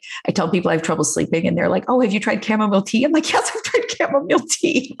me, like, I tell people I have trouble sleeping and they're like, oh, have you tried chamomile tea? I'm like, yes, I've tried chamomile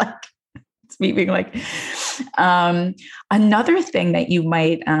tea. Like, it's me being like, another thing that you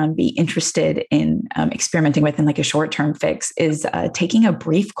might be interested in experimenting with in like a short-term fix is taking a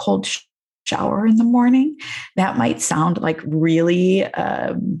brief cold shower in the morning. That might sound like really,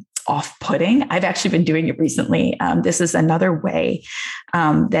 off-putting. I've actually been doing it recently. This is another way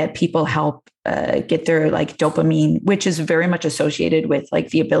that people help get their like dopamine, which is very much associated with like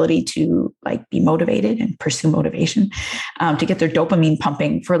the ability to like be motivated and pursue motivation, to get their dopamine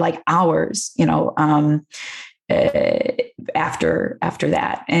pumping for like hours, after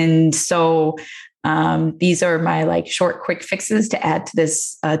that. And so these are my like short, quick fixes to add to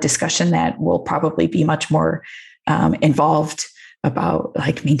this discussion that will probably be much more involved about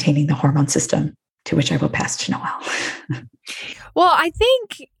like maintaining the hormone system, to which I will pass to Noelle. Well, I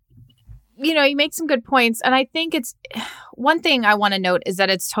think, you make some good points. And I think it's one thing I want to note is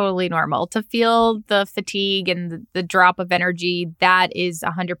that it's totally normal to feel the fatigue and the drop of energy. That is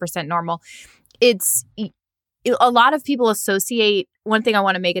 100% normal. It's a lot of people associate, one thing I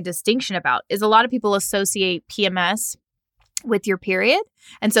want to make a distinction about is a lot of people associate PMS with your period.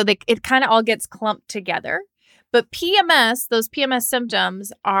 And so it kind of all gets clumped together. But PMS, those PMS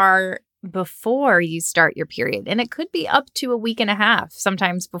symptoms are before you start your period. And it could be up to a week and a half,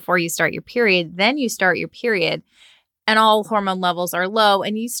 sometimes before you start your period. Then you start your period and all hormone levels are low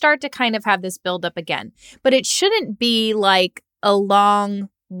and you start to kind of have this buildup again. But it shouldn't be like a long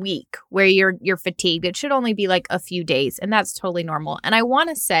week where you're fatigued. It should only be like a few days, and that's totally normal. And I want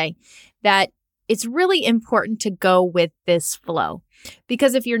to say that it's really important to go with this flow.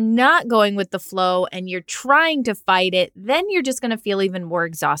 Because if you're not going with the flow and you're trying to fight it, then you're just going to feel even more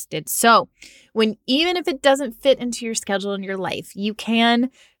exhausted. So even if it doesn't fit into your schedule in your life, you can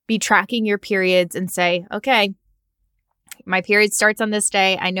be tracking your periods and say, okay, my period starts on this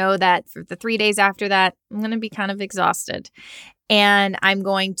day. I know that for the 3 days after that, I'm going to be kind of exhausted. And I'm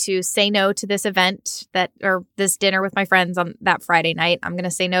going to say no to this event or this dinner with my friends on that Friday night. I'm going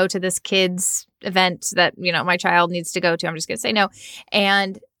to say no to this kid's event that, my child needs to go to. I'm just going to say no.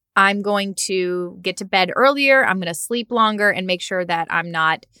 And I'm going to get to bed earlier. I'm going to sleep longer and make sure that I'm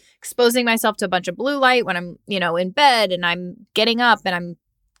not exposing myself to a bunch of blue light when I'm, in bed, and I'm getting up and I'm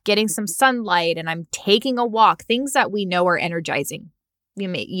getting some sunlight and I'm taking a walk, things that we know are energizing.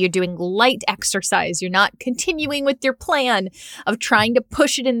 You're doing light exercise. You're not continuing with your plan of trying to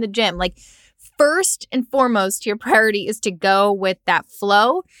push it in the gym. Like, first and foremost, your priority is to go with that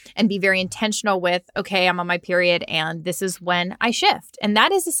flow and be very intentional with, okay, I'm on my period and this is when I shift. And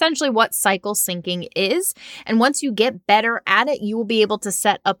that is essentially what cycle syncing is. And once you get better at it, you will be able to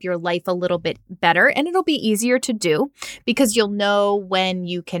set up your life a little bit better, and it'll be easier to do because you'll know when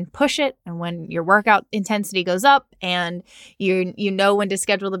you can push it and when your workout intensity goes up, and you know when to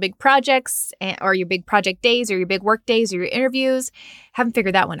schedule the big projects or your big project days or your big work days or your interviews. Haven't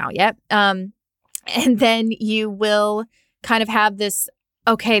figured that one out yet. And then you will kind of have this,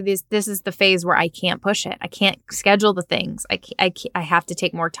 okay, this is the phase where I can't push it. I can't schedule the things. I have to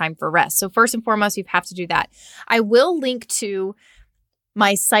take more time for rest. So first and foremost, you have to do that. I will link to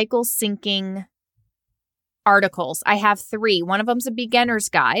my cycle syncing articles. I have 3. One of them is a beginner's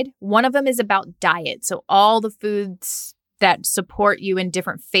guide. One of them is about diet. So all the foods that support you in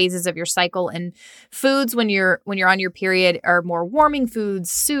different phases of your cycle, and foods when you're on your period are more warming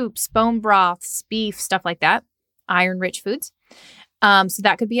foods, soups, bone broths, beef, stuff like that, iron-rich foods. So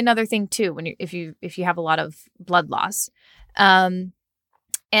that could be another thing too if you have a lot of blood loss. And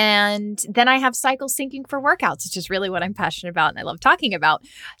then I have cycle syncing for workouts, which is really what I'm passionate about and I love talking about.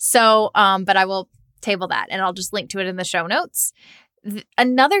 So, but I will table that and I'll just link to it in the show notes.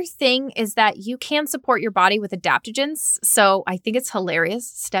 Another thing is that you can support your body with adaptogens. So I think it's hilarious.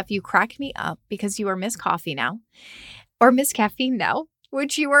 Steph, you crack me up because you are Miss Coffee now or Miss Caffeine now,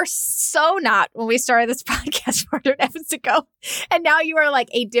 which you were so not when we started this podcast 400 episodes ago. And now you are like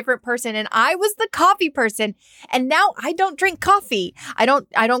a different person. And I was the coffee person. And now I don't drink coffee. I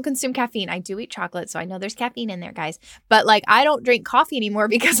don't consume caffeine. I do eat chocolate. So I know there's caffeine in there, guys. But like, I don't drink coffee anymore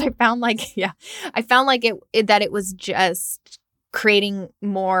because I found like it was just creating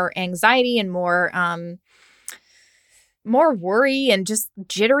more anxiety and more worry and just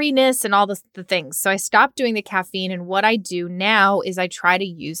jitteriness and all the things. So I stopped doing the caffeine. And what I do now is I try to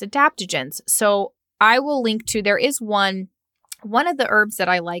use adaptogens. So I will link to, there is one of the herbs that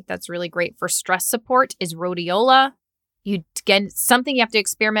I like that's really great for stress support is rhodiola. Something you have to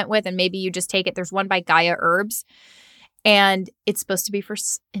experiment with, and maybe you just take it. There's one by Gaia Herbs, and it's supposed to be for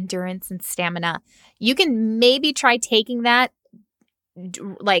endurance and stamina. You can maybe try taking that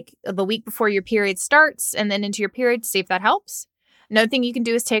like the week before your period starts and then into your period to see if that helps. Another thing you can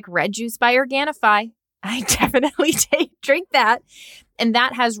do is take Red Juice by Organifi. I definitely drink that. And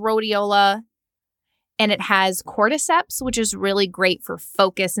that has rhodiola and it has cordyceps, which is really great for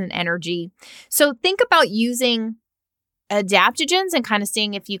focus and energy. So think about using adaptogens and kind of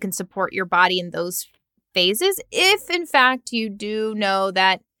seeing if you can support your body in those phases. If in fact you do know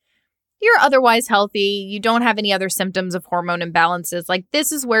that you're otherwise healthy, you don't have any other symptoms of hormone imbalances, like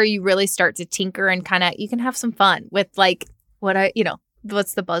this is where you really start to tinker and kind of, you can have some fun with like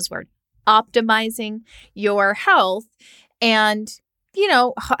what's the buzzword? Optimizing your health and,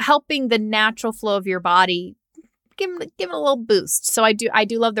 helping the natural flow of your body, give it a little boost. So I do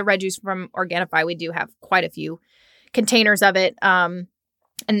love the Red Juice from Organifi. We do have quite a few containers of it.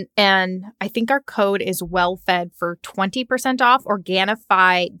 And I think our code is WellFed for 20% off,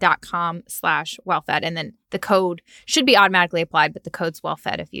 Organifi.com/WellFed. And then the code should be automatically applied, but the code's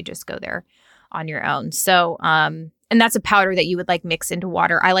WellFed if you just go there on your own. So, and that's a powder that you would like mix into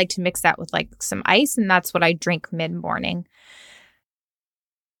water. I like to mix that with like some ice, and that's what I drink mid-morning.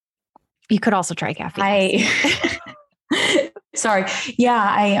 You could also try caffeine. Sorry. Yeah.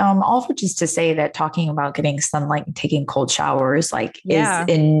 I also just to say that talking about getting sunlight and taking cold showers, is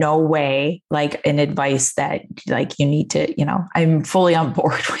in no way like an advice that like you need to, I'm fully on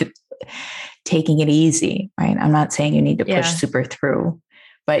board with taking it easy, right? I'm not saying you need to push super through,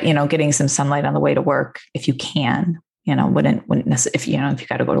 but getting some sunlight on the way to work, if you can, wouldn't necessarily, if you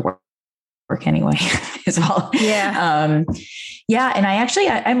got to go to work anyway as well. Yeah. And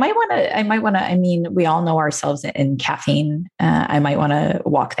I might want to, we all know ourselves in caffeine. I might want to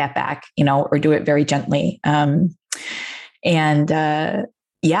walk that back, or do it very gently. And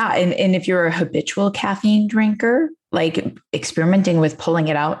if you're a habitual caffeine drinker, like experimenting with pulling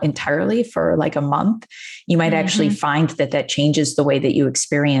it out entirely for like a month, you might actually find that changes the way that you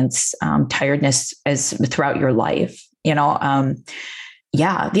experience tiredness throughout your life,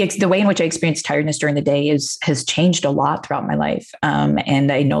 the way in which I experience tiredness during the day has changed a lot throughout my life.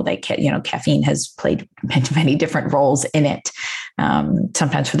 And I know that, caffeine has played many different roles in it,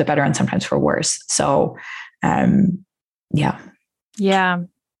 sometimes for the better and sometimes for worse. So, yeah.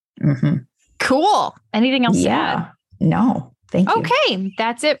 Mm-hmm. Cool. Anything else to add? No, thank you. Okay.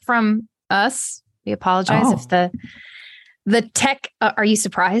 That's it from us. We apologize if the tech, are you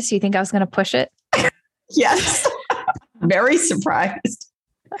surprised? You think I was going to push it? Yes. Very surprised.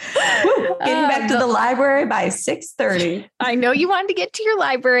 Getting back to the library by 6:30. I know you wanted to get to your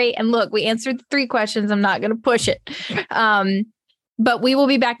library. And look, we answered the 3 questions. I'm not going to push it. But we will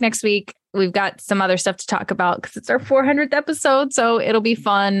be back next week. We've got some other stuff to talk about because it's our 400th episode. So it'll be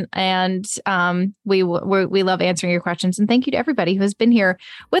fun. And we love answering your questions. And thank you to everybody who has been here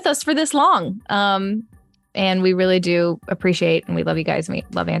with us for this long. And we really do appreciate and we love you guys. And we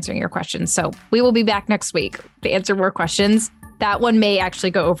love answering your questions. So we will be back next week to answer more questions. That one may actually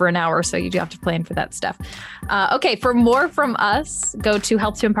go over an hour, so you do have to plan for that stuff. Okay, for more from us, go to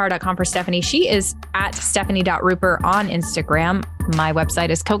health2empower.com for Stephanie. She is at stephanie.ruper on Instagram. My website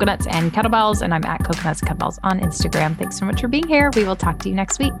is Coconuts and Kettlebells, and I'm at Coconuts and Kettlebells on Instagram. Thanks so much for being here. We will talk to you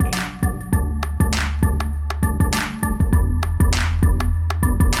next week.